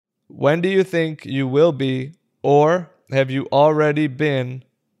When do you think you will be, or have you already been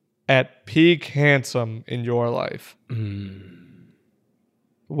at peak handsome in your life?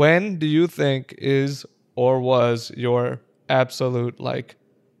 When do you think is or was your absolute, like,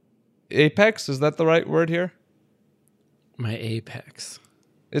 apex? Is that the right word here? My apex.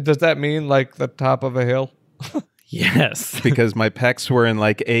 Does that mean like the top of a hill? Yes. Because my pecs were in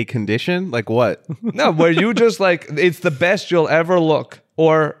like a condition? Like what? No, where you just like, it's the best you'll ever look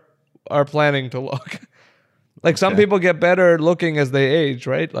or are planning to look. Like some people get better looking as they age,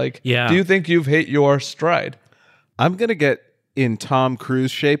 right? Like, Yeah. Do you think you've hit your stride? I'm going to get in Tom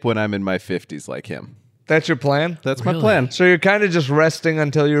Cruise shape when I'm in my 50s like him. That's your plan? That's my plan. So you're kind of just resting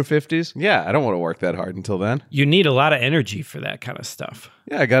until your 50s? Yeah, I don't want to work that hard until then. You need a lot of energy for that kind of stuff.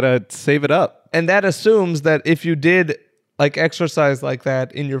 Yeah, I got to save it up. And that assumes that if you did like exercise like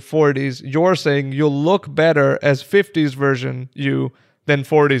that in your 40s, you're saying you'll look better as 50s version you than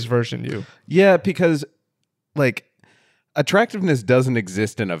 40s version you. Yeah, because like attractiveness doesn't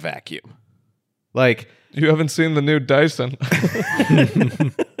exist in a vacuum. Like You haven't seen the new Dyson.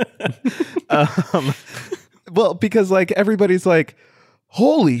 well, because like everybody's like,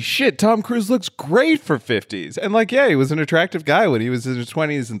 holy shit, Tom Cruise looks great for 50s. And like, yeah, he was an attractive guy when he was in his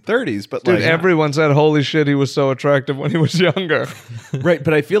 20s and 30s. But Dude, like, everyone said, holy shit, he was so attractive when he was younger. right.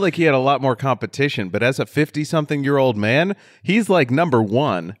 But I feel like he had a lot more competition. But as a 50-something-year-old man, he's like number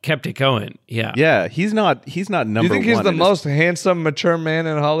one. Kept it going. Yeah. Yeah, he's not number one. You think he's the most handsome, mature man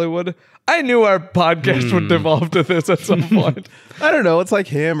in Hollywood? I knew our podcast would devolve to this at some point. I don't know. It's like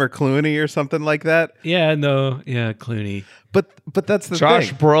him or Clooney or something like that. Yeah, no. Yeah, Clooney. But that's the Josh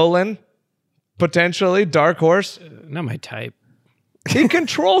thing. Brolin, potentially, Dark Horse. Not my type. He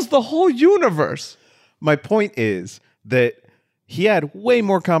controls the whole universe. My point is that he had way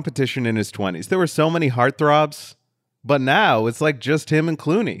more competition in his 20s. There were so many heartthrobs, but now it's like just him and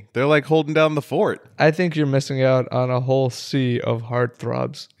Clooney. They're like holding down the fort. I think you're missing out on a whole sea of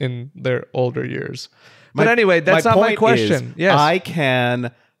heartthrobs in their older years. But anyway, that's not my point question. is,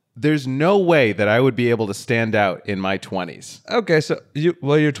 Yes. there's no way that I would be able to stand out in my 20s. Okay, so your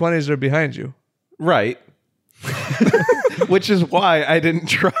 20s are behind you. Right. Which is why I didn't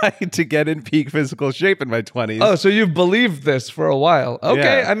try to get in peak physical shape in my 20s. Oh, so you've believed this for a while.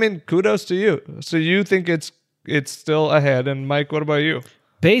 Okay, Yeah. I mean, kudos to you. So you think it's still ahead. And Mike, what about you?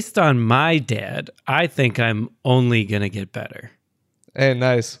 Based on my dad, I think I'm only going to get better. Hey,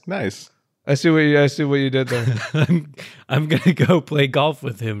 nice. Nice. I see what you did there. I'm going to go play golf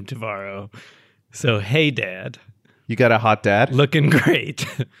with him tomorrow. So, hey, Dad. You got a hot dad? Looking great.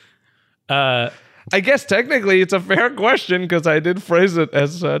 I guess technically it's a fair question because I did phrase it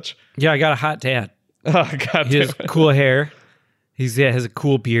as such. Yeah, I got a hot dad. Oh, God He damn has it. cool hair. He has a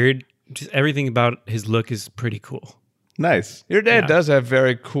cool beard. Just everything about his look is pretty cool. Nice. Your dad does have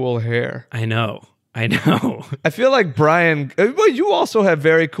very cool hair. I know. I feel like Brian, well, you also have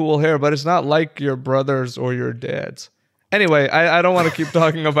very cool hair, but it's not like your brother's or your dad's. Anyway, I don't want to keep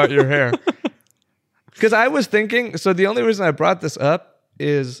talking about your hair. Because I was thinking, so the only reason I brought this up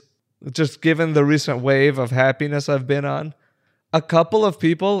is just given the recent wave of happiness I've been on, a couple of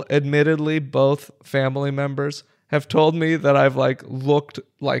people, admittedly both family members, have told me that I've like looked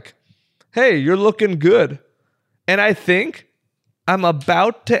like, hey, you're looking good. And I think I'm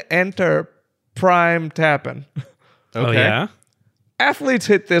about to enter prime tapping. Okay. Oh, yeah? Athletes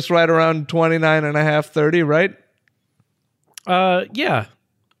hit this right around 29 and a half, 30, right? Yeah.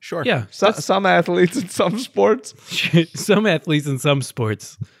 Sure. Yeah. Some athletes in some sports. Some athletes in some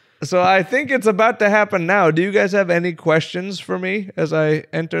sports. So I think it's about to happen now. Do you guys have any questions for me as I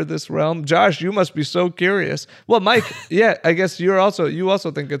enter this realm? Josh, you must be so curious. Well, Mike, yeah, I guess you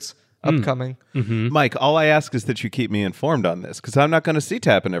also think it's upcoming. Mike, all I ask is that you keep me informed on this because I'm not going to see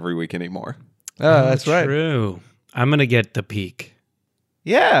tapping every week anymore. That's right. True. I'm going to get the peak.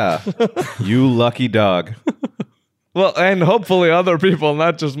 Yeah. You lucky dog. Well, and hopefully other people,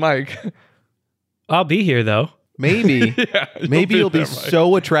 not just Mike. I'll be here, though. Maybe. Maybe you'll be there, Mike.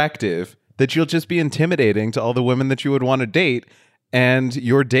 so attractive that you'll just be intimidating to all the women that you would want to date, and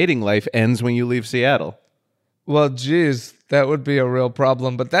your dating life ends when you leave Seattle. Well, geez, that would be a real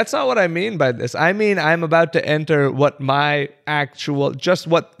problem. But that's not what I mean by this. I mean, I'm about to enter what the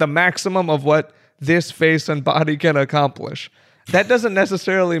maximum of what this face and body can accomplish. That doesn't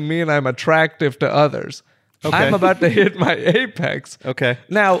necessarily mean I'm attractive to others. Okay. I'm about to hit my apex. Okay.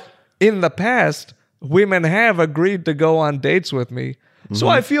 Now, in the past, women have agreed to go on dates with me. So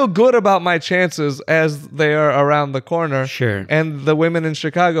I feel good about my chances as they are around the corner. Sure. And the women in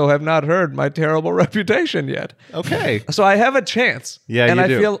Chicago have not heard my terrible reputation yet. Okay. So I have a chance. Yeah, and you I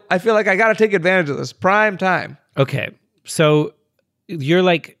do. feel like I got to take advantage of this prime time. Okay. So you're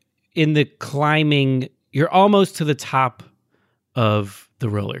like in the climbing, you're almost to the top of the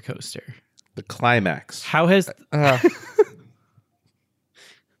roller coaster. The climax. How has Uh,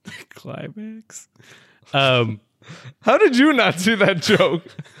 the climax? how did you not see that joke?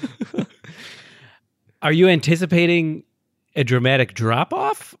 Are you anticipating a dramatic drop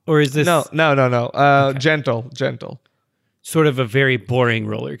off, or is this No. Gentle. sort of a very boring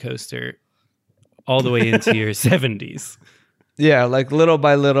roller coaster all the way into your 70s? Yeah, like little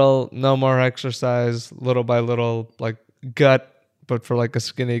by little, no more exercise. Little by little, like gut, but for like a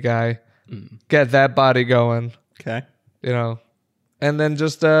skinny guy. Get that body going, Okay. and then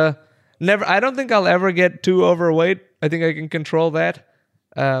just never. I don't think I'll ever get too overweight. I think I can control that.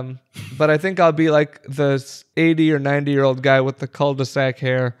 But I think I'll be like the 80 or 90-year-old guy with the cul-de-sac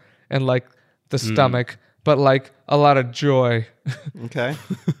hair and like the stomach, but like a lot of joy. Okay.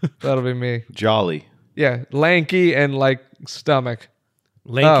 That'll be me. Jolly. Yeah, lanky and like stomach.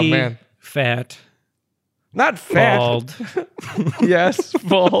 Lanky, Oh, man. fat, Not fat. bald. Yes,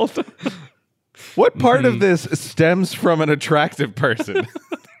 bald. What part of this stems from an attractive person?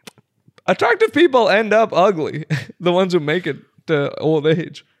 Attractive people end up ugly. The ones who make it to old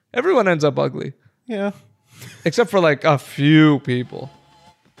age. Everyone ends up ugly. Yeah. Except for like a few people.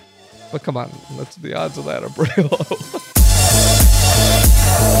 But come on, the odds of that are pretty low.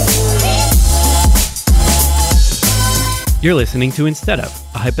 You're listening to Instead Of,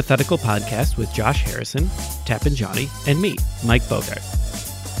 a hypothetical podcast with Josh Harrison, Tappan Johnny, and me, Mike Bogart.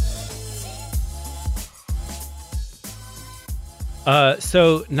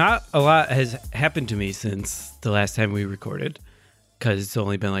 So not a lot has happened to me since the last time we recorded, because it's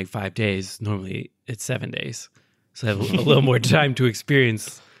only been like 5 days. Normally it's 7 days. So I have a little more time to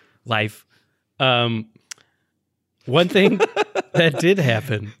experience life. One thing that did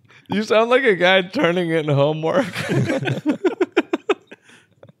happen. You sound like a guy turning in homework.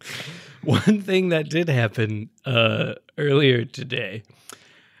 One thing that did happen earlier today.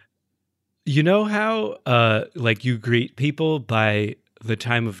 You know how like you greet people by the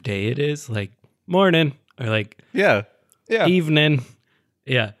time of day it is, like morning or like Yeah. Yeah. evening.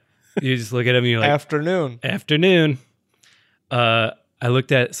 Yeah. You just look at them and you're like Afternoon. afternoon. I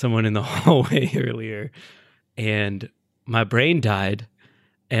looked at someone in the hallway earlier and my brain died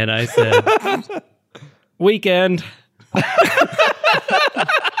and I said weekend.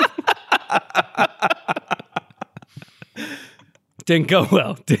 Didn't go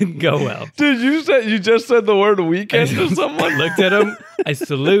well. Dude, you just said the word weekend to someone? I looked at him, I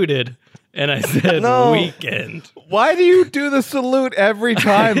saluted, and I said No. weekend. Why do you do the salute every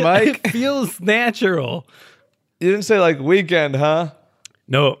time, Mike? It feels natural. You didn't say like weekend, huh?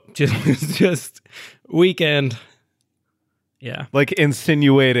 No, just weekend. Yeah. Like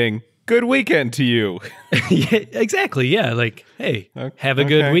insinuating, good weekend to you. Yeah, exactly. Yeah. Like, hey, have a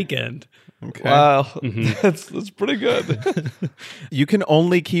good Okay. weekend. Okay. Wow. That's pretty good. You can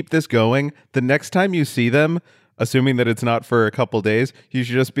only keep this going. The next time you see them, assuming that it's not for a couple days, you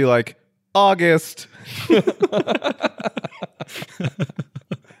should just be like, August.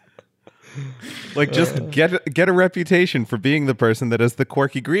 Like, just get a reputation for being the person that has the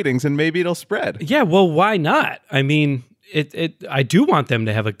quirky greetings, and maybe it'll spread. Yeah. Well, why not? I mean, I do want them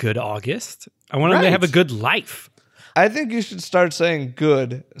to have a good August. I want them to Right. have a good life. I think you should start saying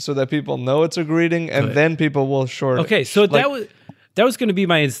good so that people know it's a greeting and Good. then people will shorten. Okay. So Like, that was going to be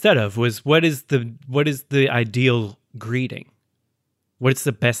my instead of was what is the ideal greeting? What's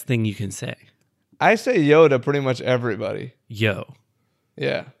the best thing you can say? I say yo to pretty much everybody. Yo.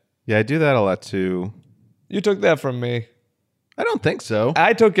 Yeah. Yeah, I do that a lot too. You took that from me. I don't think so.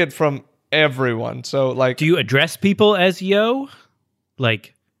 I took it from everyone. So like Do you address people as yo?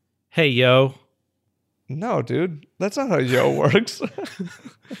 Like, hey, yo. no, dude. That's not how yo works.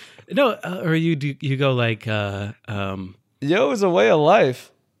 No, or you go like, Yo is a way of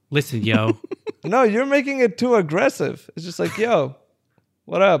life. listen, yo. No, you're making it too aggressive. It's just like, yo,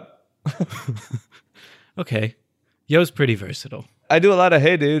 what up? Okay. Yo's pretty versatile. I do a lot of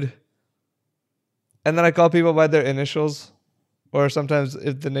hey, dude. And then I call people by their initials or sometimes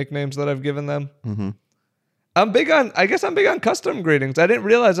the nicknames that I've given them. Mm-hmm. I guess I'm big on custom greetings. I didn't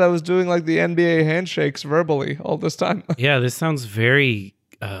realize I was doing like the NBA handshakes verbally all this time. Yeah, this sounds very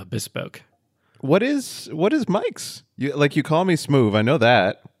bespoke. What is Mike's? You call me Smooth. I know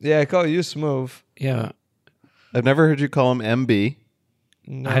that. Yeah, I call you Smooth. Yeah. I've never heard you call him MB.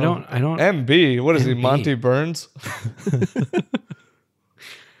 No. I don't MB. What is he, MB. Monty Burns?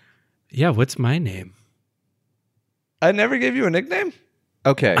 Yeah, what's my name? I never gave you a nickname?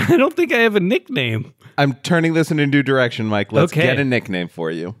 Okay, I don't think I have a nickname. I'm turning this in a new direction, Mike. Let's Okay. get a nickname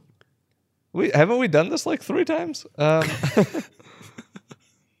for you. Haven't we done this like 3 times?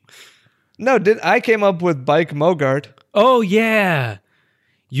 No, I came up with Bike Mogart, Oh, yeah.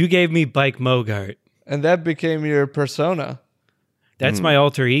 You gave me Bike Mogart. and that became your persona. That's my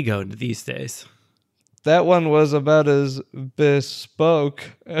alter ego these days. That one was about as bespoke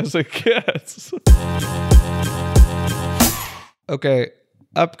as it gets. Okay,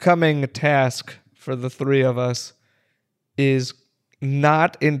 upcoming task for the three of us is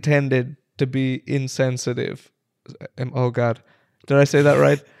not intended to be insensitive. Oh, God. Did I say that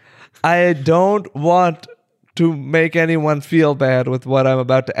right? I don't want to make anyone feel bad with what I'm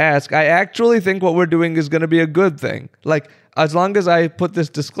about to ask. I actually think what we're doing is going to be a good thing. Like, as long as I put this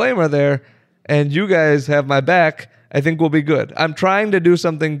disclaimer there and you guys have my back, I think we'll be good. I'm trying to do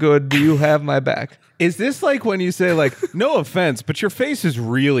something good. Do you have my back? Is this like when you say, like, no offense, but your face is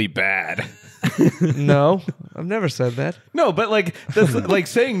really bad? No, I've never said that. No, but like that's, like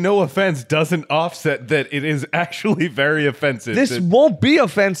saying no offense doesn't offset that it is actually very offensive. This won't be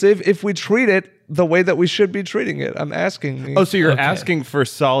offensive if we treat it the way that we should be treating it. I'm asking you. Oh, so you're Okay. asking for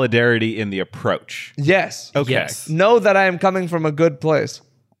solidarity in the approach. Yes. Okay. Yes. Know that I am coming from a good place.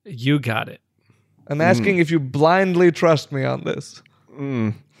 You got it. I'm asking if you blindly trust me on this,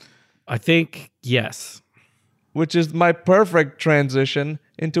 I think yes. which is my perfect transition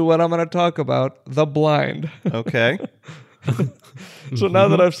into what I'm going to talk about, the blind. Okay. So now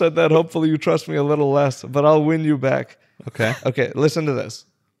that I've said that, hopefully you trust me a little less, but I'll win you back. Okay. Okay, listen to this.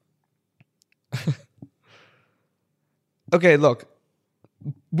 Okay, look.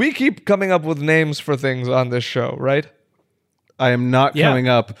 We keep coming up with names for things on this show, right? I am not Yeah. coming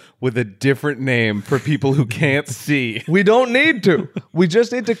up with a different name for people who can't see. We don't need to. We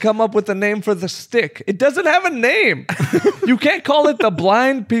just need to come up with a name for the stick. It doesn't have a name. You can't call it the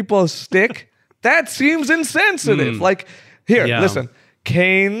blind people's stick. That seems insensitive. Like, here, Yeah. listen.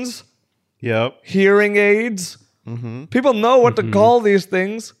 Canes, Yep. hearing aids. People know what to call these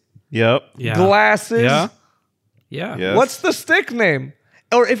things. Yep. Yeah. Glasses. Yeah. Yeah. Yes. What's the stick name?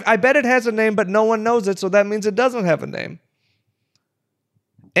 Or if I bet it has a name, but no one knows it, so that means it doesn't have a name.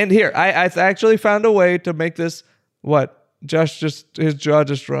 And here, I actually found a way to make this. What? Josh his jaw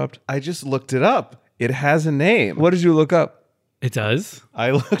just dropped. I just looked it up. It has a name. What did you look up? It does.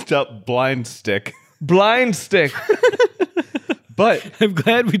 I looked up blind stick. Blind stick. But I'm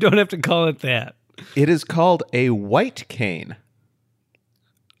glad we don't have to call it that. it is called a white cane.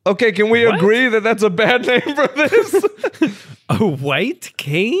 Okay, can we agree that that's a bad name for this? A white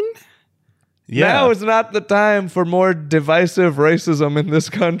cane? Now is not the time for more divisive racism in this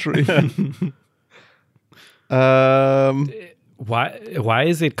country. Why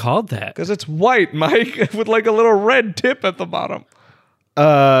is it called that? Because it's white, Mike, with like a little red tip at the bottom.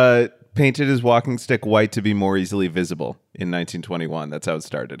 Painted his walking stick white to be more easily visible in 1921. That's how it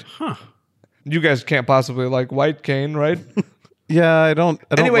started. You guys can't possibly like white cane, right? Yeah, I don't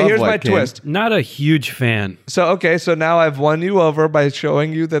Anyway, love here's my white cane. twist. Not a huge fan. So now I've won you over by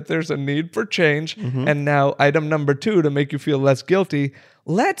showing you that there's a need for change. And now item number 2, to make you feel less guilty,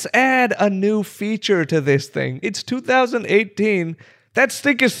 let's add a new feature to this thing. It's 2018. That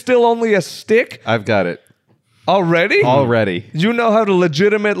stick is still only a stick I've got it already? already. You know how to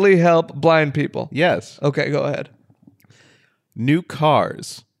legitimately help blind people. Yes. Okay, go ahead. New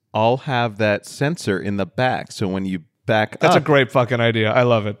cars all have that sensor in the back, so when you back That's up, a great fucking idea. I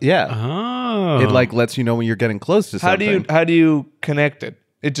love it. yeah, Oh. it like lets you know when you're getting close to something. How do you connect it?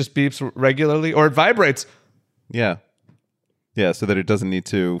 It just beeps regularly or it vibrates. Yeah, so that it doesn't need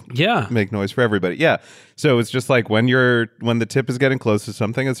to Yeah. make noise for everybody. Yeah, so it's just like when the tip is getting close to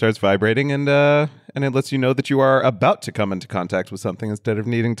something, it starts vibrating and it lets you know that you are about to come into contact with something instead of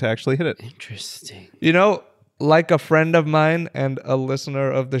needing to actually hit it. Interesting. You know, like a friend of mine and a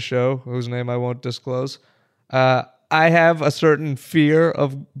listener of the show, whose name I won't disclose, I have a certain fear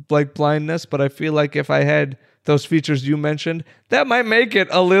of like blindness, but I feel like if I had those features you mentioned, that might make it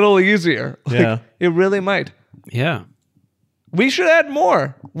a little easier. Like, Yeah. it really might. Yeah. We should add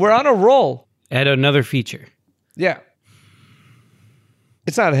more. We're on a roll. Add another feature. Yeah.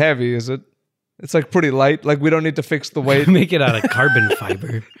 It's not heavy, is it? It's like pretty light. Like we don't need to fix the weight. Make it out of carbon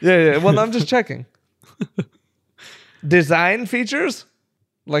fiber. Yeah. Well, I'm just checking. Design features?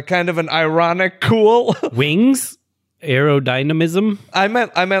 Like kind of an ironic cool. Wings? Aerodynamism? I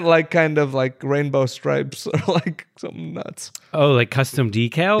meant like kind of like rainbow stripes or like something nuts. Oh, like custom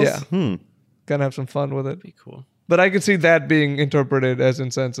decals? Yeah. Gonna have some fun with it. Be cool. But I could see that being interpreted as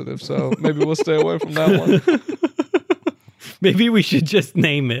insensitive, so maybe we'll stay away from that one. Maybe we should just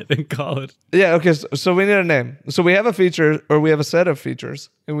name it and call it. Yeah, okay, so we need a name. So we have a feature, or we have a set of features,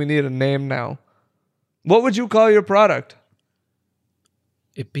 and we need a name now. What would you call your product?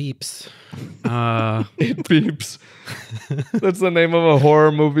 It beeps. It beeps. That's the name of a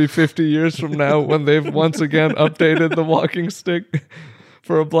horror movie 50 years from now when they've once again updated the walking stick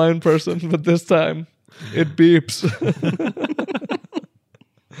for a blind person, but this time it beeps.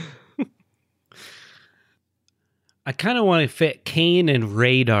 I kind of want to fit cane and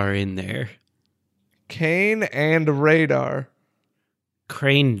radar in there. Cane and radar.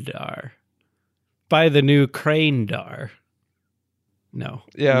 Crane-dar. Buy the new Crane-dar. No.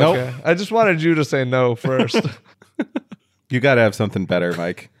 Yeah, Nope. okay. I just wanted you to say no first. You got to have something better,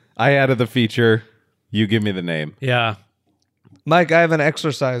 Mike. I added the feature. You give me the name. Yeah. Mike, I have an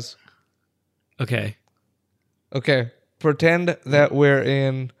exercise. Okay. Okay. Pretend that we're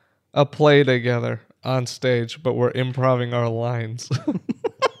in a play together on stage, but we're improvising our lines.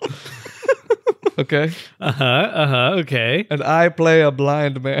 Okay? Okay. And I play a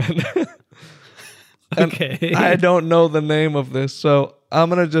blind man. Okay. I don't know the name of this, so I'm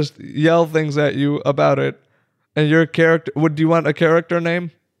going to just yell things at you about it. And your character, do you want a character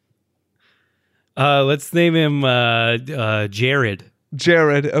name? Let's name him Jared.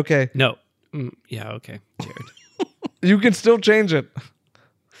 Jared, okay. No. Yeah, okay. Jared. You can still change it.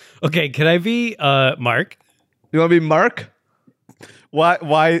 Okay, can I be Mark? You want to be Mark?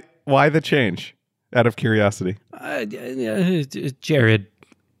 Why the change? Out of curiosity. Jared.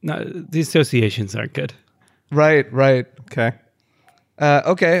 No, the associations aren't good. Right. Okay.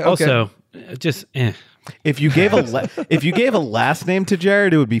 Okay. Also, just If you gave a last name to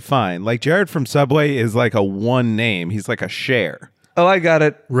Jared, it would be fine. Like Jared from Subway is like a one name. He's like a share. Oh, I got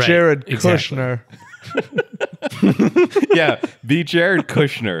it. Right, Jared exactly. Kushner. Yeah, the Jared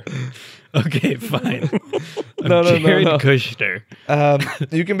Kushner. Okay, fine. No, Jared Kushner.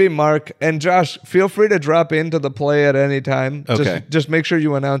 You can be Mark. And Josh, feel free to drop into the play at any time. Okay. Just make sure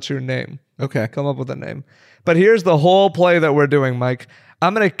you announce your name. Okay. Come up with a name. But here's the whole play that we're doing, Mike.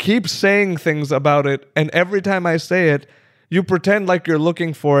 I'm going to keep saying things about it. And every time I say it, you pretend like you're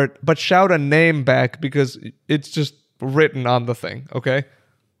looking for it, but shout a name back because it's just written on the thing. Okay?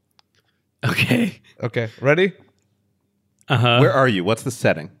 Okay. Okay. Ready? Where are you? What's the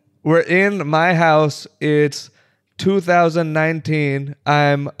setting? We're in my house. It's 2019.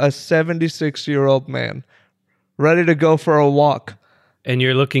 I'm a 76-year-old man ready to go for a walk. And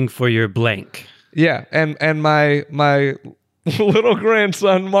you're looking for your blank. Yeah, and my little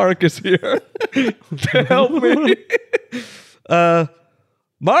grandson Mark is here to help me.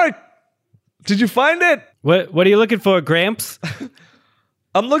 Mark, did you find it? What are you looking for, Gramps?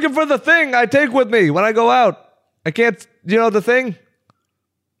 I'm looking for the thing I take with me when I go out. I can't, the thing?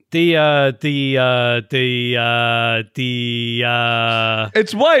 It's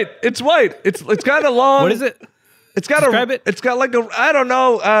white. It's white. It's kind of long. What is it? It's got Describe it. It's got like a. I don't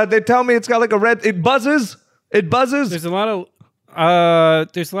know. They tell me it's got like a red. It buzzes. It buzzes. There's a lot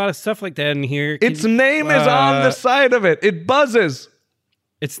of stuff like that in here. Its name is on the side of it. It buzzes.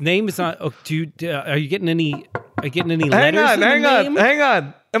 Its name is on. Oh, are you getting any? Are you getting any letters? Hang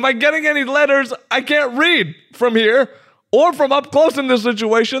on. Am I getting any letters? I can't read from here or from up close in this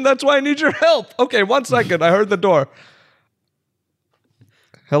situation. That's why I need your help. Okay, 1 second. I heard the door.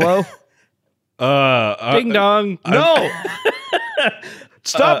 Hello? Ding dong. No.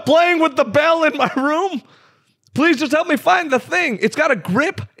 Stop playing with the bell in my room. Please just help me find the thing. It's got a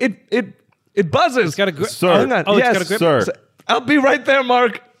grip. It buzzes. It's got a grip. Sir. Hang on. Oh, yes, it's got a grip. Sir, I'll be right there,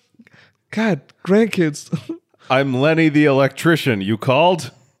 Mark. God, grandkids. I'm Lenny the electrician. You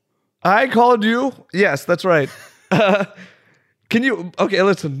called? I called you. Yes, that's right. Can you? Okay,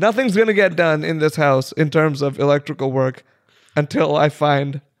 listen. Nothing's gonna get done in this house in terms of electrical work until I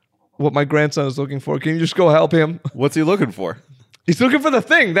find what my grandson is looking for. Can you just go help him? What's he looking for? He's looking for the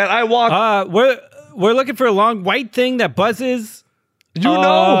thing that I walk. We're looking for a long white thing that buzzes. You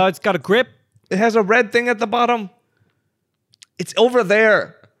know, It's got a grip. it has a red thing at the bottom. It's over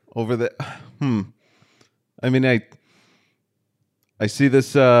there. Over the I mean, I see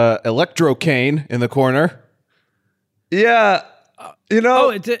this electro cane in the corner. Yeah,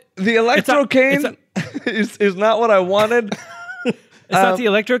 the the electro cane is not what I wanted. It's not the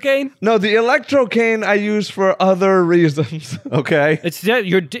electro cane. No, the electro cane I use for other reasons. Okay.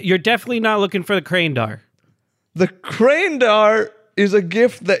 You're definitely not looking for the crane dar. The crane dar is a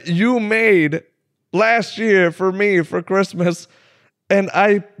gift that you made last year for me for Christmas, and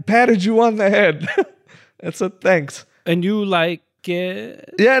I patted you on the head. That's a thanks. And you like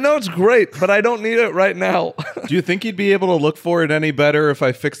it? Yeah, no, it's great, but I don't need it right now. Do you think you'd be able to look for it any better if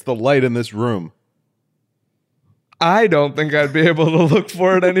I fixed the light in this room? I don't think I'd be able to look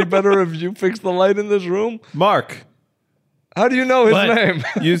for it any better if you fixed the light in this room. Mark, How do you know his What? name?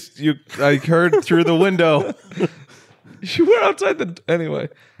 I heard through the window. You were outside anyway.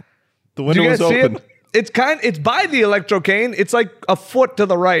 The Did window you was guys see open. it? It's by the electrocane. It's like a foot to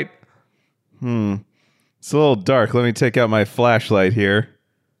the right. It's a little dark. Let me take out my flashlight here.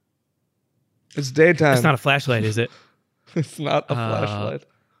 It's daytime. It's not a flashlight, is it? It's not a flashlight.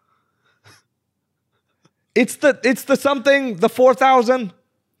 It's the something, the 4000.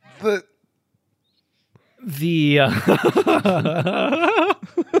 The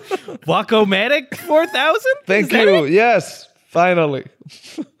Walkomatic 4000? Thank you. Yes, finally.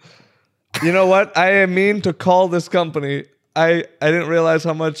 You know what? I am mean to call this company. I didn't realize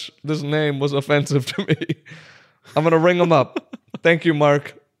how much this name was offensive to me. I'm going to ring them up. Thank you,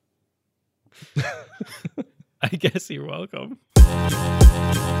 Mark. I guess you're welcome.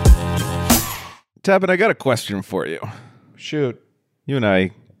 Tabin, I got a question for you. Shoot. You and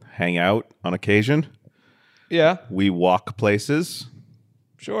I hang out on occasion. Yeah, We walk places.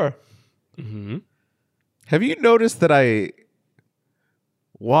 sure. Have you noticed that I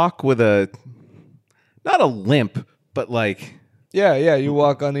walk with not a limp, but like Yeah, you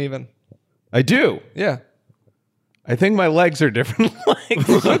walk uneven. I do. Yeah, I think my legs are different legs.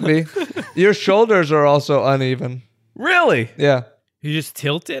 could be. Your shoulders are also uneven. Really? Yeah. You just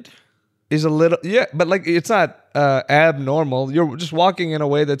tilted? He's a little, yeah, but like it's not abnormal. You're just walking in a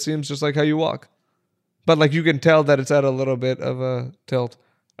way that seems just like how you walk. But like you can tell that it's at a little bit of a tilt.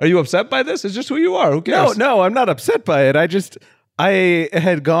 Are you upset by this? It's just who you are. Who cares? No, I'm not upset by it. I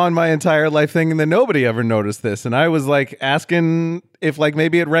had gone my entire life thinking that nobody ever noticed this. And I was like asking if like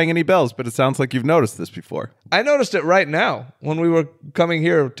maybe it rang any bells, but it sounds like you've noticed this before. I noticed it right now when we were coming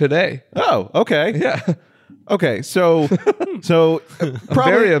here today. Oh, okay. Yeah. Okay. So Very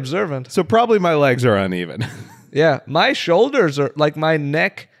probably observant. so probably my legs are uneven. Yeah. My shoulders are like my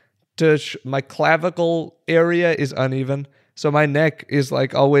neck to my clavicle area is uneven. So my neck is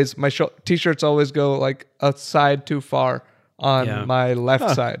like always, my t-shirts always go like a side too far on my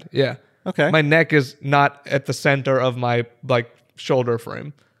left side. Yeah. Okay. My neck is not at the center of my like shoulder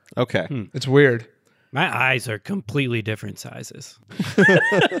frame. Okay. It's weird. My eyes are completely different sizes.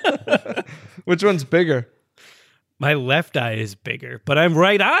 Which one's bigger? My left eye is bigger, but I'm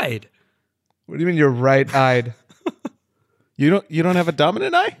right-eyed. What do you mean you're right-eyed? You don't have a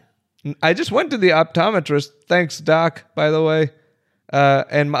dominant eye? I just went to the optometrist. Thanks, Doc, by the way.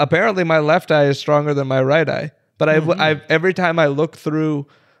 And apparently my left eye is stronger than my right eye. But I've every time I look through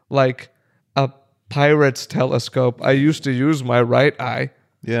like a pirate's telescope, I used to use my right eye.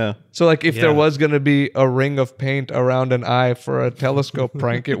 Yeah. So like if there was going to be a ring of paint around an eye for a telescope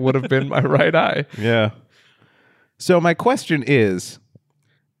prank, it would have been my right eye. Yeah. So my question is,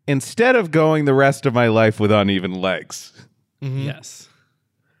 instead of going the rest of my life with uneven legs, Yes.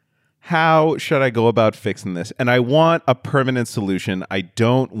 how should I go about fixing this? And I want a permanent solution. I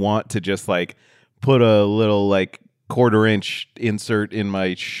don't want to just like put a little like 1/4 inch insert in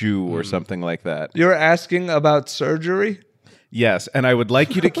my shoe or something like that. You're asking about surgery? Yes, and I would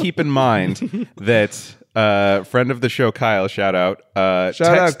like you to keep in mind that friend of the show, Kyle, shout out,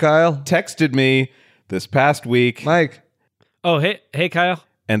 Shout out, Kyle. texted me this past week Mike. Oh, hey, Kyle.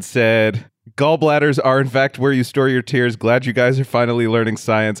 and said, gallbladders are in fact where you store your tears. Glad you guys are finally learning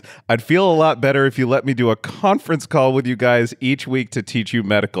science. I'd feel a lot better if you let me do a conference call with you guys each week to teach you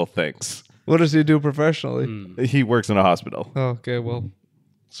medical things. What does he do professionally? He works in a hospital. Oh, okay, well,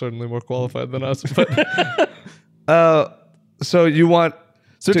 certainly more qualified than us. But so you want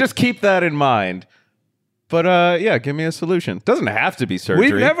So just keep that in mind. But yeah, give me a solution. Doesn't have to be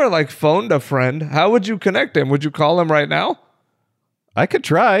surgery. We've never like phoned a friend. How would you connect him? Would you call him right now? I could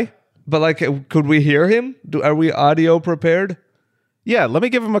try. But like, could we hear him? Are we audio prepared? Yeah, let me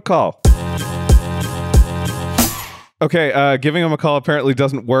give him a call. Okay, giving him a call apparently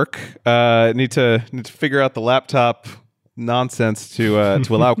doesn't work. Need to figure out the laptop nonsense to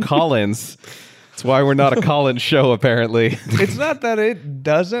allow call-ins. That's why we're not a call-in show, apparently. It's not that it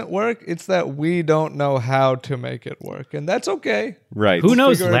doesn't work. It's that we don't know how to make it work. And that's okay. Right. Who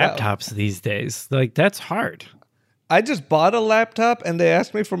knows figure it out. laptops these days? Like, that's hard. I just bought a laptop and they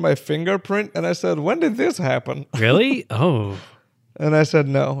asked me for my fingerprint. And I said, when did this happen? Really? Oh. And I said,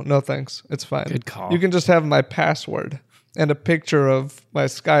 no thanks. It's fine. Good call. You can just have my password and a picture of my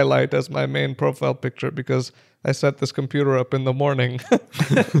skylight as my main profile picture because I set this computer up in the morning.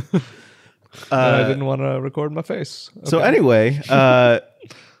 And I didn't want to record my face. Okay. So anyway,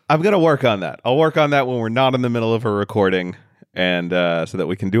 I'm going to work on that. I'll work on that when we're not in the middle of a recording and so that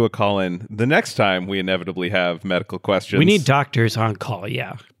we can do a call-in the next time we inevitably have medical questions. We need doctors on call,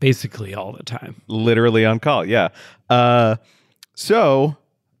 yeah. Basically all the time. Literally on call, yeah. So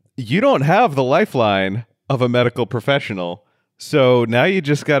you don't have the lifeline of a medical professional. So now you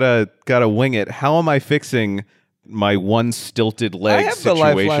just gotta wing it. How am I fixing my one stilted I leg have situation.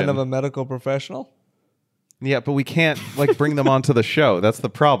 the lifeline of a medical professional. Yeah, but we can't like bring them onto the show. That's the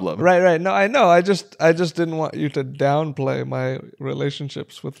problem. Right. No, I know. I just didn't want you to downplay my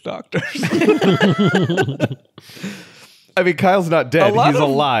relationships with doctors. I mean, Kyle's not dead. He's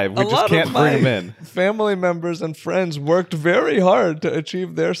alive. We just can't bring him in. Family members and friends worked very hard to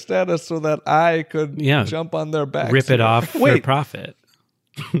achieve their status so that I could jump on their backs. Rip it off for profit.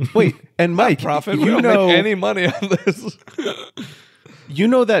 Wait, and Mike, profit. We don't make any money on this. You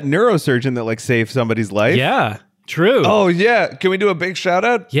know that neurosurgeon that like saved somebody's life? Yeah, true. Oh yeah, can we do a big shout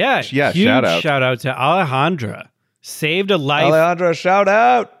out? Yeah, huge shout out to Alejandra. Saved a life. Alejandra, shout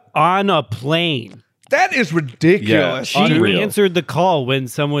out on a plane. That is ridiculous. Yeah, she answered the call when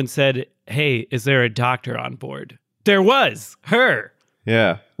someone said, "Hey, is there a doctor on board?" There was her.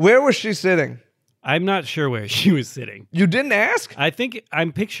 Yeah. Where was she sitting? I'm not sure where she was sitting. You didn't ask? I think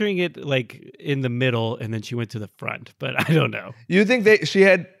I'm picturing it like in the middle, and then she went to the front, but I don't know. You think she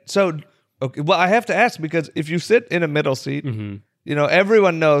had okay? Well, I have to ask because if you sit in a middle seat, you know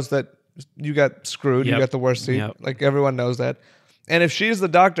everyone knows that you got screwed. You got the worst seat. Like everyone knows that. And if she's the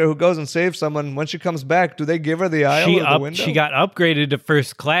doctor who goes and saves someone, when she comes back, do they give her the aisle or the window? She got upgraded to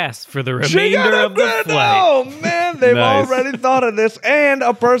first class for the remainder of the flight. Oh, man. They've already thought of this. And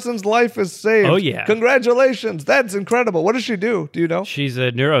a person's life is saved. Oh, yeah. Congratulations. That's incredible. What does she do? Do you know? She's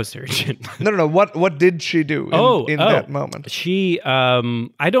a neurosurgeon. No. What did she do in that moment? She,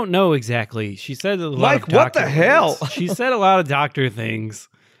 I don't know exactly. She said a lot of doctor what the hell? She said a lot of doctor things.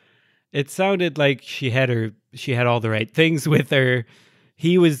 It sounded like she had all the right things with her.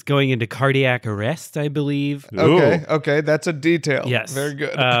 He was going into cardiac arrest, I believe. Okay, that's a detail. Yes. Very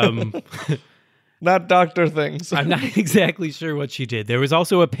good. Not doctor things. I'm not exactly sure what she did. There was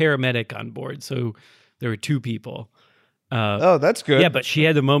also a paramedic on board, so there were two people. That's good. Yeah, but she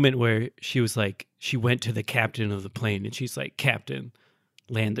had the moment where she was like, she went to the captain of the plane, and she's like, "Captain,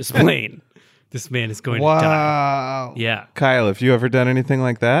 land this plane. This man is going to die." Wow. Yeah. Kyle, have you ever done anything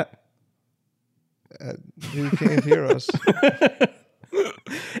like that? You can't hear us.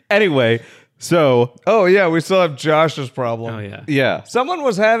 Anyway, so... Oh, yeah, we still have Josh's problem. Oh, yeah. Yeah. Someone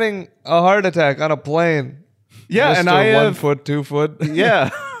was having a heart attack on a plane. Yeah, Mr. and I 1 have... foot, 2 foot.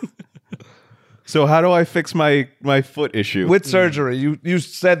 Yeah. So how do I fix my foot issue? With surgery. You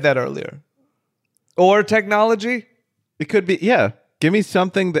said that earlier. Or technology? It could be, yeah. Give me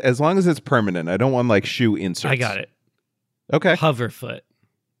something that, as long as it's permanent. I don't want like shoe inserts. I got it. Okay. Hoverfoot.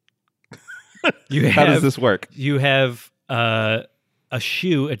 How does this work? You have a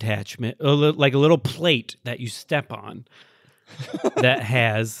shoe attachment, like a little plate that you step on that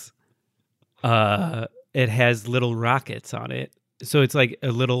has it has little rockets on it. So it's like a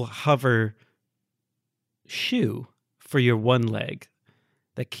little hover shoe for your one leg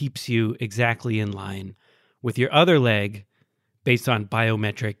that keeps you exactly in line with your other leg based on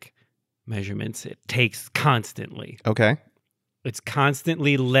biometric measurements. It takes constantly. Okay. It's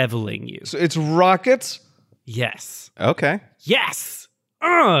constantly leveling you. So it's rockets? Yes. Okay. Yes.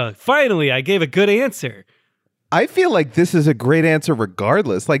 Finally, I gave a good answer. I feel like this is a great answer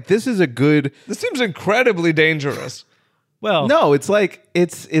regardless. Like this is a good... This seems incredibly dangerous. Well, no, it's like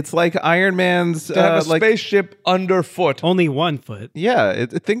Iron Man's to have a spaceship underfoot. Only 1 foot. Yeah,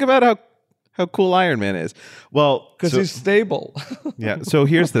 think about how cool Iron Man is. Well, because he's stable. Yeah. So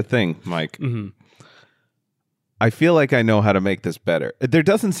here's the thing, Mike. I feel like I know how to make this better. There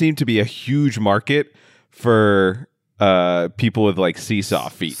doesn't seem to be a huge market for people with like seesaw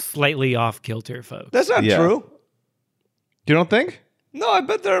feet. Slightly off kilter folks. That's not true. You don't think? No, I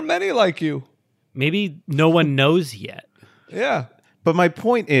bet there are many like you. Maybe no one knows yet. Yeah. But my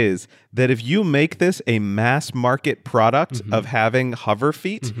point is that if you make this a mass market product of having hover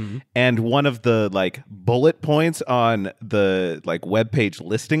feet, and one of the like bullet points on the like webpage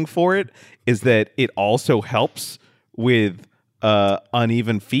listing for it is that it also helps with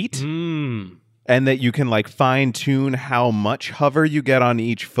uneven feet, and that you can like fine tune how much hover you get on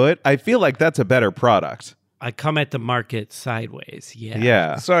each foot, I feel like that's a better product. I come at the market sideways. Yeah.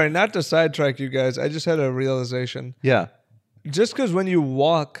 Yeah. Sorry, not to sidetrack you guys. I just had a realization. Yeah. Just because when you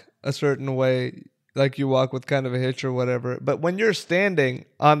walk a certain way, like you walk with kind of a hitch or whatever, but when you're standing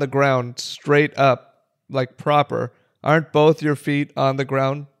on the ground straight up, like proper, aren't both your feet on the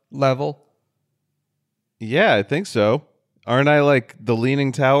ground level? Yeah, I think so. Aren't I like the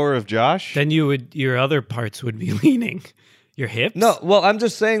leaning tower of Josh? Then your other parts would be leaning. Your hips? No, well, I'm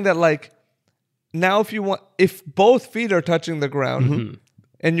just saying that like now if both feet are touching the ground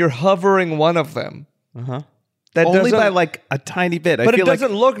and you're hovering one of them, that only by like a tiny bit. But it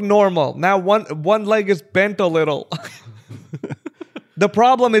doesn't look normal. Now one leg is bent a little. The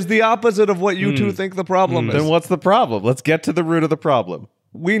problem is the opposite of what you two think the problem is. Then what's the problem? Let's get to the root of the problem.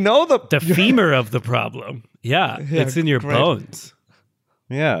 We know the femur of the problem. Yeah, it's in your great. bones.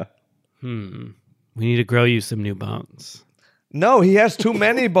 Yeah. We need to grow you some new bones. No, he has too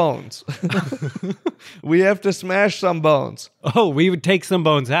many bones. We have to smash some bones. Oh, we would take some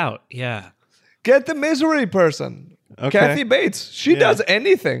bones out. Yeah. Get the misery person. Okay. Kathy Bates. She does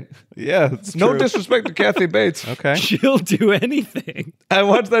anything. Yeah, it's No true. disrespect to Kathy Bates. Okay. She'll do anything. I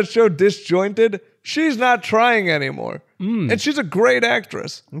watched that show Disjointed. She's not trying anymore. And she's a great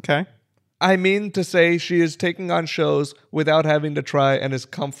actress. Okay. I mean to say she is taking on shows without having to try and is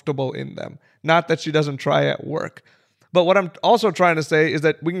comfortable in them. Not that she doesn't try at work. But what I'm also trying to say is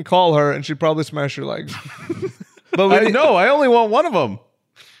that we can call her and she'd probably smash your legs. But I only want one of them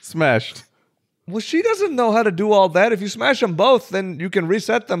smashed. Well, she doesn't know how to do all that. If you smash them both, then you can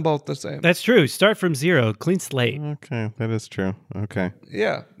reset them both the same. That's true. Start from zero. Clean slate. Okay, that is true. Okay.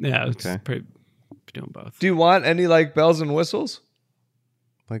 Yeah. Yeah, it's Okay. pretty doing both. Do you want any like bells and whistles?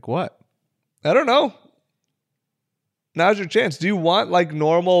 Like what? I don't know. Now's your chance. Do you want like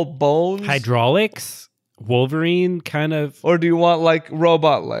normal bones? Hydraulics? Wolverine kind of. Or do you want like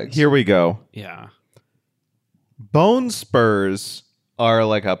robot legs? Here we go. Yeah. Bone spurs are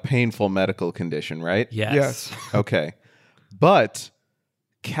like a painful medical condition, right? Yes. Okay. But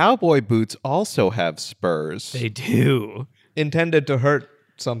cowboy boots also have spurs. They do. Intended to hurt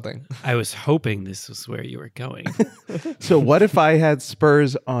something. I was hoping this was where you were going. So what if I had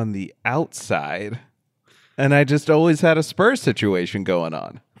spurs on the outside and I just always had a spur situation going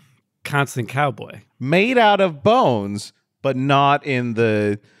on? Constant cowboy. Made out of bones, but not in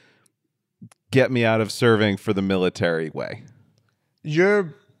the get me out of serving for the military way.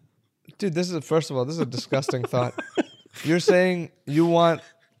 Dude, first of all, this is a disgusting thought. You're saying you want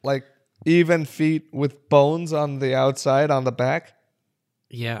like even feet with bones on the outside, on the back?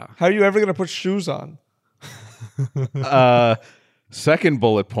 Yeah. How are you ever going to put shoes on? Second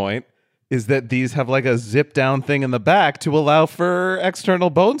bullet point is that these have like a zip down thing in the back to allow for external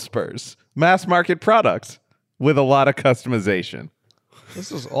bone spurs. Mass market product with a lot of customization.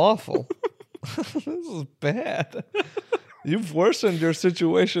 This is awful. This is bad. You've worsened your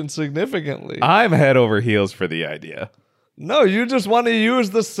situation significantly. I'm head over heels for the idea. No, you just want to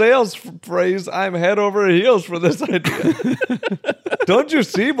use the sales phrase, I'm head over heels for this idea. Don't you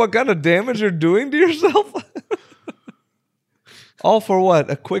see what kind of damage you're doing to yourself? All for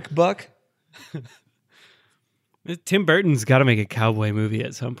what? A quick buck? Tim Burton's got to make a cowboy movie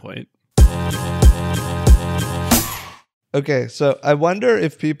at some point. Okay, so I wonder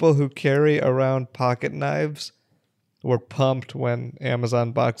if people who carry around pocket knives were pumped when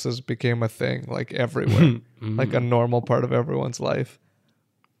Amazon boxes became a thing, like everywhere, like a normal part of everyone's life.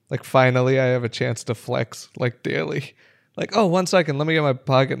 Like finally I have a chance to flex like daily. Like, oh, 1 second, let me get my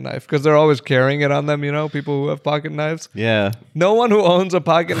pocket knife. Because they're always carrying it on them, people who have pocket knives. Yeah. No one who owns a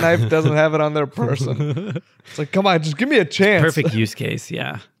pocket knife doesn't have it on their person. It's like, come on, just give me a chance. Perfect use case,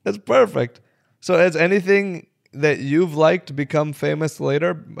 yeah. That's perfect. So has anything that you've liked become famous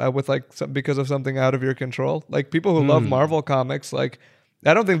later with because of something out of your control? Like people who love Marvel comics, like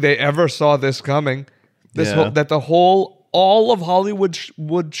I don't think they ever saw this coming. All of Hollywood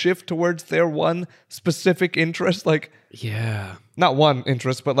would shift towards their one specific interest, like Yeah. not one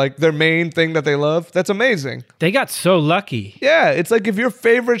interest, but like their main thing that they love. That's amazing. They got so lucky. Yeah, it's like if your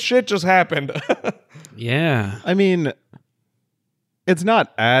favorite shit just happened. Yeah. I mean, it's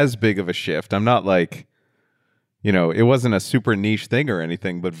not as big of a shift. I'm not like, it wasn't a super niche thing or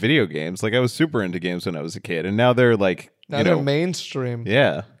anything, but video games, like I was super into games when I was a kid, and now they're like, Now they're mainstream.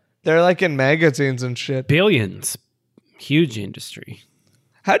 Yeah. They're like in magazines and shit. Billions. Huge industry.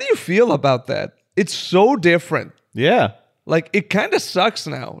 How do you feel about that? It's so different. Yeah. Like, it kind of sucks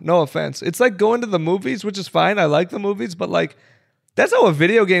now. No offense. It's like going to the movies, which is fine. I like the movies, but like, that's how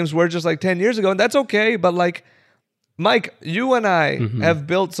video games were just like 10 years ago, and that's okay. But like, Mike, you and I have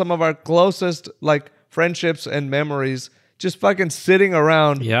built some of our closest like friendships and memories just fucking sitting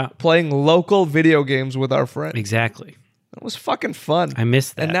around playing local video games with our friends. Exactly. It was fucking fun. I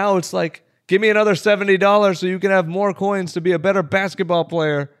miss that. And now it's like, give me another $70 so you can have more coins to be a better basketball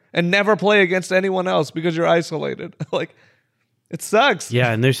player and never play against anyone else because you're isolated. Like, it sucks.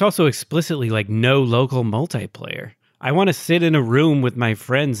 Yeah, and there's also explicitly like no local multiplayer. I want to sit in a room with my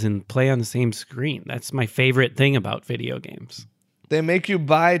friends and play on the same screen. That's my favorite thing about video games. They make you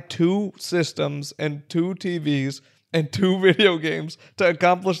buy 2 systems and 2 TVs and 2 video games to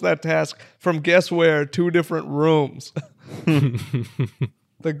accomplish that task from guess where, 2 different rooms.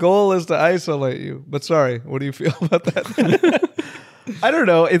 The goal is to isolate you. But sorry, what do you feel about that? I don't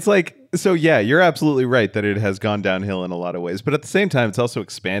know. It's like So yeah, you're absolutely right that it has gone downhill in a lot of ways, but at the same time, it's also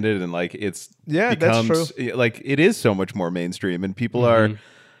expanded and like it's that's true. Like it is so much more mainstream, and people are,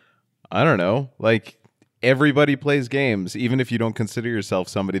 I don't know, like everybody plays games, even if you don't consider yourself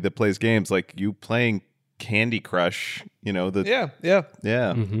somebody that plays games. Like you playing Candy Crush, you know Yeah.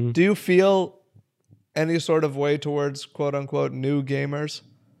 Do you feel any sort of way towards quote unquote new gamers?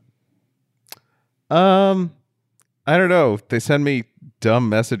 I don't know. They send me dumb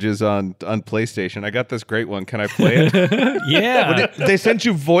messages on PlayStation. I got this great one. Can I play it? Yeah. They sent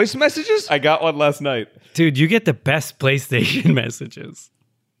you voice messages? I got one last night. Dude, you get the best PlayStation messages.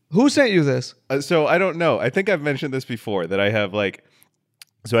 Who sent you this? So I don't know. I think I've mentioned this before that I have like,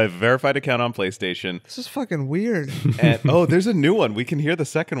 so I have a verified account on PlayStation. This is fucking weird. And there's a new one. We can hear the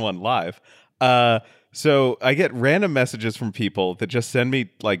second one live. So I get random messages from people that just send me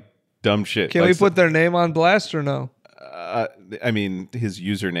like dumb shit. Can we put their name on blast or no? I mean, his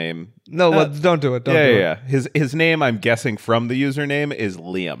username. No, don't do it. Don't do it. His name, I'm guessing from the username, is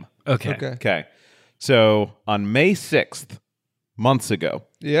Liam. Okay. So on May 6th, months ago,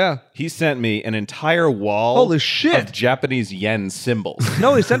 he sent me an entire wall Holy shit. of Japanese yen symbols.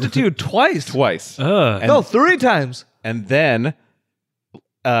 No, he sent it to you twice. Twice. No, 3 times. And then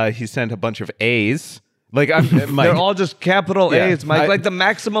he sent a bunch of A's. Like they're all just capital A's, Mike. Like the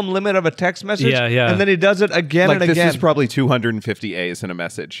maximum limit of a text message. Yeah. And then he does it again like and again. This is probably 250 A's in a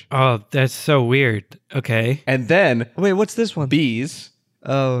message. Oh, that's so weird. Okay. And then wait, what's this one? B's.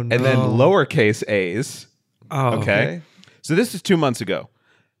 Oh no. And then lowercase A's. Oh, Okay. So this is 2 months ago.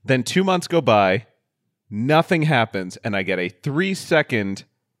 Then 2 months go by, nothing happens, and I get a 3-second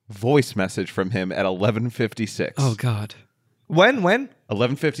voice message from him at 11:56. Oh God. When?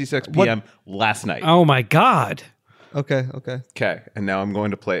 11:56 p.m. last night. Oh my God. Okay. Okay, and now I'm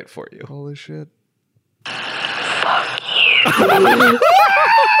going to play it for you. Holy shit.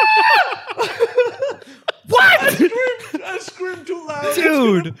 What? I screamed too loud.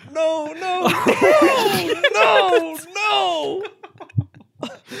 Dude. No.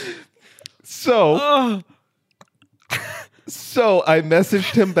 So I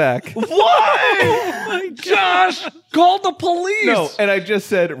messaged him back. Why? Oh my Josh, call the police. No, and I just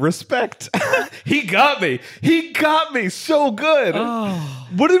said respect. He got me. He got me so good.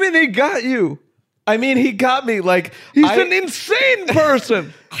 What do you mean he got you? I mean, he got me like He's an insane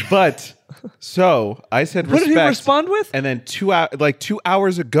person. But so I said respect. What did he respond with? And then 2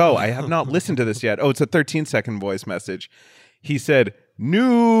 hours ago, I have not listened to this yet. Oh, it's a 13-second voice message. He said,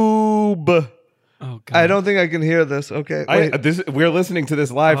 "Noob." Oh God. I don't think I can hear this. Okay. Wait. We're listening to this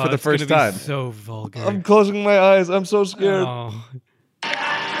live for the it's first gonna be time. so vulgar. I'm closing my eyes. I'm so scared. Oh.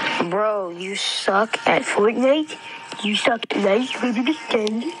 Bro, you suck at Fortnite. You suck at life. You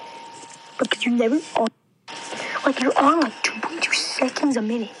understand? Because you never on. Like you're on like 2.2 seconds a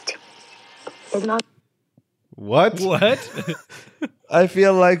minute. It's not. What? I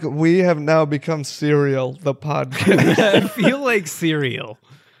feel like we have now become Serial, the podcast. I feel like cereal.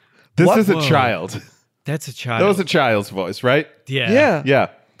 This What? is a Whoa. child. That's a child. That was a child's voice, right? Yeah. Yeah.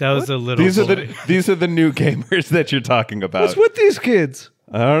 That was a little These are boy. these are the new gamers that you're talking about. What's with these kids?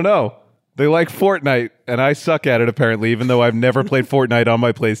 I don't know. They like Fortnite, and I suck at it apparently, even though I've never played Fortnite on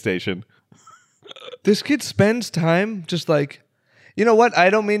my PlayStation. This kid spends time just like, you know what?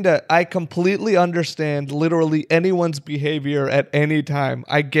 I completely understand literally anyone's behavior at any time.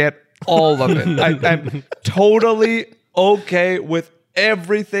 I get all of it. I'm totally okay with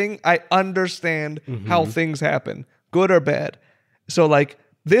everything. I understand how things happen, good or bad. So like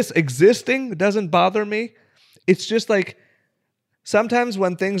this existing doesn't bother me. It's just like sometimes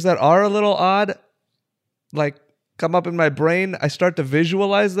when things that are a little odd, like come up in my brain, I start to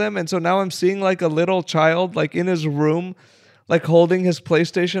visualize them. And so now I'm seeing like a little child like in his room, like holding his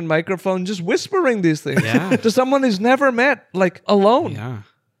PlayStation microphone, just whispering these things to someone he's never met, like alone. Yeah.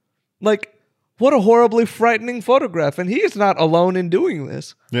 Like, what a horribly frightening photograph. And he is not alone in doing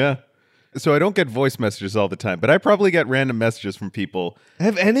this. Yeah. So I don't get voice messages all the time, but I probably get random messages from people.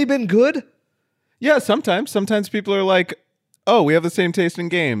 Have any been good? Yeah, sometimes. Sometimes people are like, oh, we have the same taste in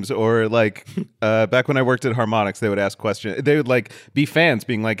games. Or like back when I worked at Harmonix, they would ask questions. They would like be fans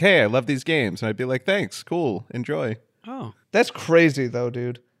being like, hey, I love these games. And I'd be like, thanks, cool, enjoy. Oh. That's crazy, though,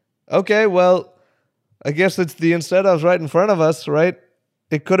 dude. Okay, well, I guess it's the incentives right in front of us, right?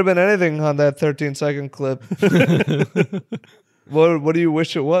 It could have been anything on that 13-second clip. What do you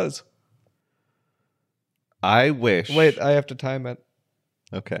wish it was? I wish. Wait, I have to time it.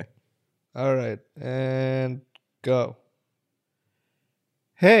 Okay. All right, and go.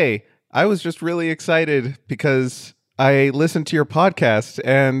 Hey, I was just really excited because I listened to your podcast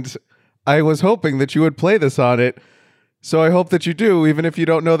and I was hoping that you would play this on it. So I hope that you do, even if you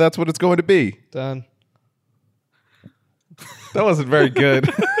don't know that's what it's going to be. Done. That wasn't very good.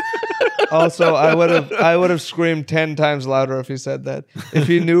 Also, I would have screamed 10 times louder if he said that. If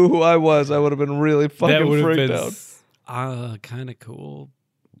he knew who I was, I would have been really fucking freaked out. Kind of cool.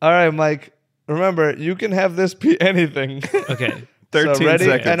 All right, Mike. Remember, you can have this be anything. Okay. 13 so ready?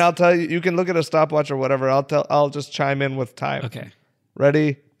 seconds. And I'll tell you. You can look at a stopwatch or whatever. I'll just chime in with time. Okay.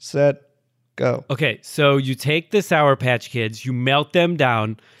 Ready, set, go. Okay, so you take the Sour Patch Kids, you melt them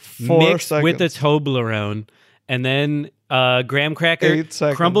down, 4 mix seconds. with the Toblerone, and then graham cracker. 8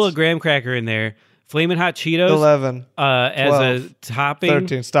 seconds. Crumble a graham cracker in there. Flamin' Hot Cheetos. 11. As 12, a topping.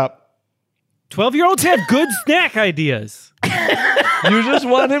 13. Stop. 12-year-olds have good snack ideas. You just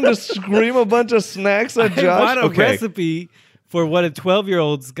want him to scream a bunch of snacks at I Josh? want a Okay. recipe for what a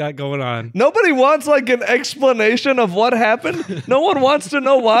 12-year-old's got going on. Nobody wants like an explanation of what happened. No one wants to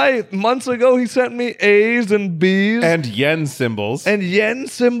know why months ago he sent me A's and B's And yen symbols. and yen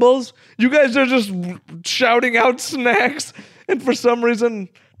symbols. You guys are just shouting out snacks and for some reason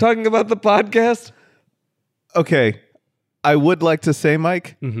talking about the podcast. Okay. I would like to say,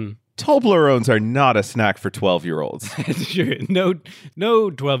 Mike, Toblerones are not a snack for 12-year-olds. Sure. No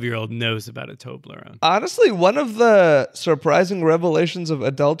 12-year-old knows about a Toblerone. Honestly, one of the surprising revelations of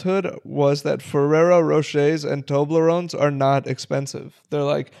adulthood was that Ferrero Rochers and Toblerones are not expensive.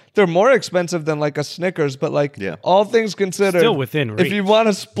 They're more expensive than like a Snickers, but like Yeah. all things considered, Still within reach. If you want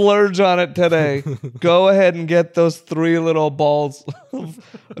to splurge on it today, go ahead and get those 3 little balls of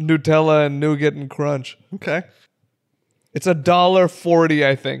Nutella and Nougat and Crunch. Okay. It's $1.40,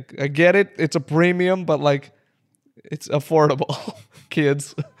 I think. I get it. It's a premium, but like it's affordable.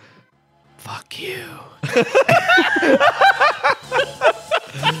 Kids. Fuck you.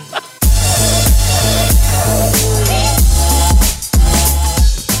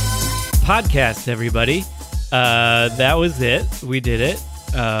 Podcast, everybody. That was it. We did it.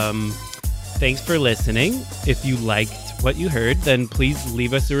 Thanks for listening. If you liked what you heard, then please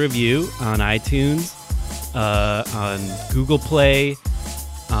leave us a review on iTunes, on Google Play,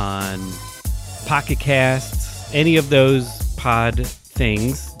 on Pocket Casts, any of those pod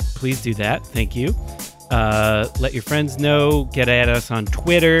things. Please do that. Thank you. Let your friends know. Get at us on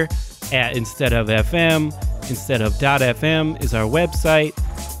Twitter at Instead of FM. Instead of .fm is our website.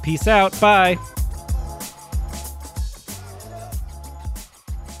 Peace out. Bye.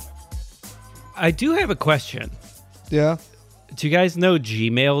 I do have a question. Yeah. Do you guys know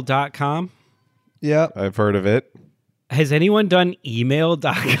gmail.com? Yeah. I've heard of it. Has anyone done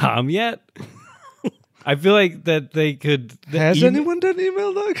email.com yet? I feel like that they could. Has anyone done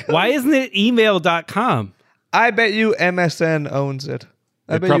email.com? Why isn't it email.com? I bet you MSN owns it.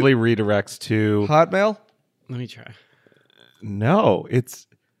 I It bet probably redirects to... you Hotmail. Let me try. No, it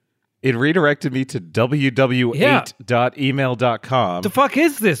redirected me to ww8.email.com. The fuck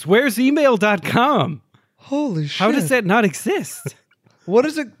is this? Where's email.com? Holy shit! How does that not exist? What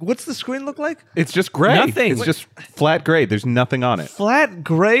is it? What's the screen look like? It's just gray. Nothing. It's just flat gray. There's nothing on it. Flat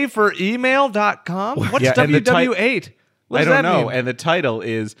gray for email.com. What's Yeah, and the WW8? What I does don't that know. mean? And the title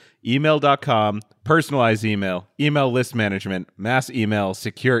is email.com, personalized email, email list management, mass email,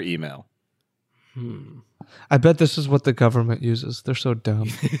 secure email. I bet this is what the government uses. They're so dumb.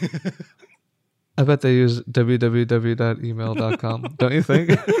 I bet they use www.email.com. Don't you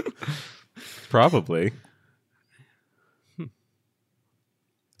think? Probably.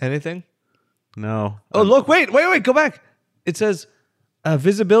 Anything? No. Oh, look, wait, go back. It says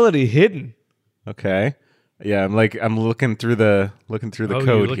visibility hidden. Okay. Yeah, I'm looking through the Oh, code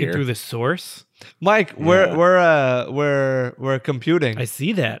you're looking here. through the source? Mike, we're computing. I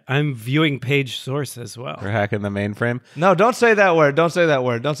see that. I'm viewing page source as well. We're hacking the mainframe. No, don't say that word. Don't say that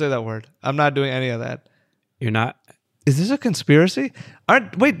word. Don't say that word. I'm not doing any of that. You're not? Is this a conspiracy?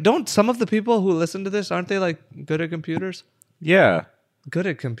 Don't some of the people who listen to this, aren't they like good at computers? Yeah. Good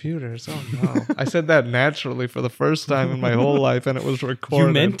at computers. Oh no. I said that naturally for the first time in my whole life and it was recorded.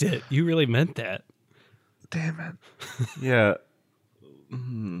 You meant it. You really meant that. Damn it. Yeah.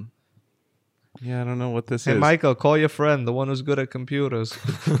 Yeah, I don't know what this Hey is. Michael, call your friend, the one who's good at computers.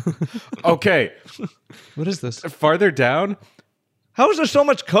 Okay. What is this? Farther down. How is there so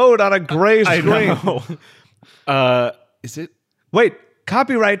much code on a gray I screen? know. Is it? Wait,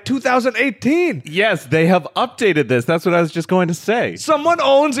 copyright 2018. Yes, they have updated this. That's what I was just going to say. Someone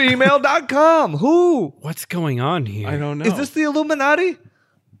owns email.com. Who? What's going on here? I don't know. Is this the Illuminati?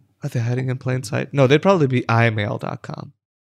 Are they hiding in plain sight? No, they'd probably be imail.com.